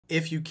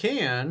if you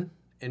can,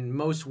 and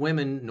most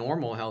women,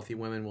 normal, healthy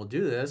women will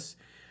do this,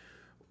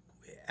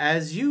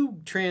 as you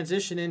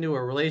transition into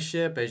a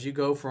relationship, as you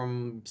go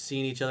from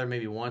seeing each other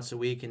maybe once a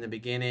week in the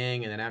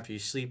beginning, and then after you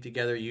sleep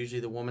together, usually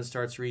the woman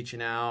starts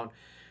reaching out.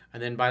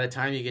 And then by the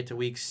time you get to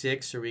week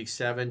 6 or week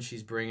 7,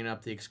 she's bringing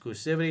up the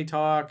exclusivity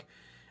talk.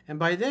 And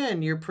by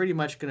then, you're pretty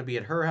much going to be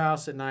at her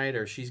house at night,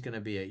 or she's going to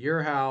be at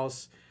your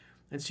house.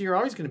 And so you're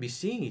always going to be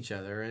seeing each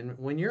other. And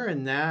when you're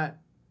in that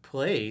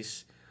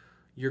place,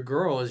 your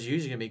girl is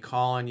usually going to be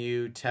calling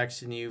you,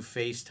 texting you,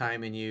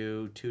 FaceTiming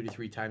you 2 to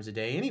 3 times a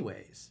day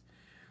anyways.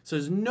 So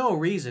there's no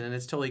reason, and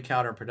it's totally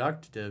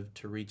counterproductive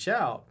to reach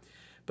out.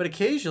 But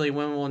occasionally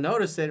women will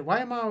notice that, why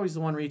am I always the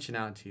one reaching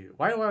out to you?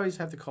 Why do I always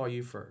have to call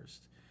you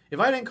first? If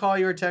I didn't call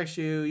you or text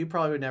you, you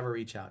probably would never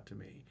reach out to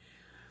me.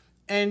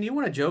 And you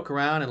want to joke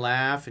around and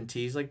laugh and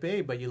tease like,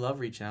 babe, but you love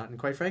reaching out. And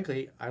quite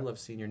frankly, I love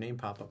seeing your name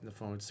pop up in the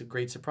phone. It's a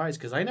great surprise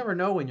because I never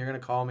know when you're going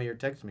to call me or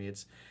text me.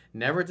 It's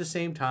never at the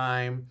same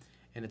time,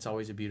 and it's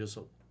always a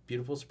beautiful,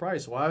 beautiful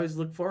surprise. So I always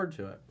look forward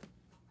to it.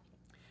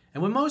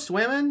 And with most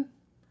women,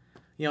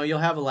 you know, you'll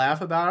have a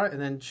laugh about it,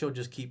 and then she'll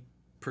just keep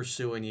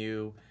pursuing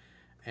you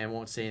and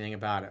won't say anything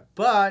about it.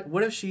 But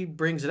what if she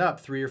brings it up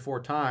 3 or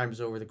 4 times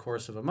over the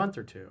course of a month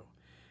or two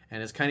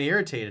and is kind of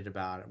irritated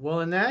about it? Well,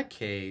 in that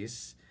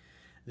case,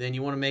 then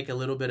you want to make a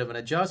little bit of an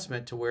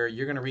adjustment to where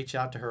you're going to reach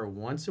out to her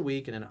once a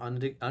week in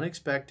an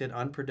unexpected,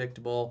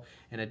 unpredictable,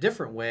 and a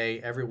different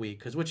way every week.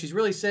 Because what she's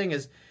really saying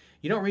is,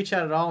 you don't reach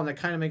out at all, and that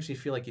kind of makes me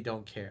feel like you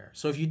don't care.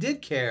 So if you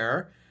did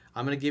care,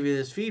 I'm going to give you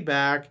this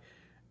feedback,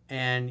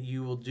 and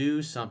you will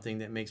do something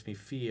that makes me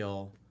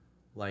feel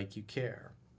like you care.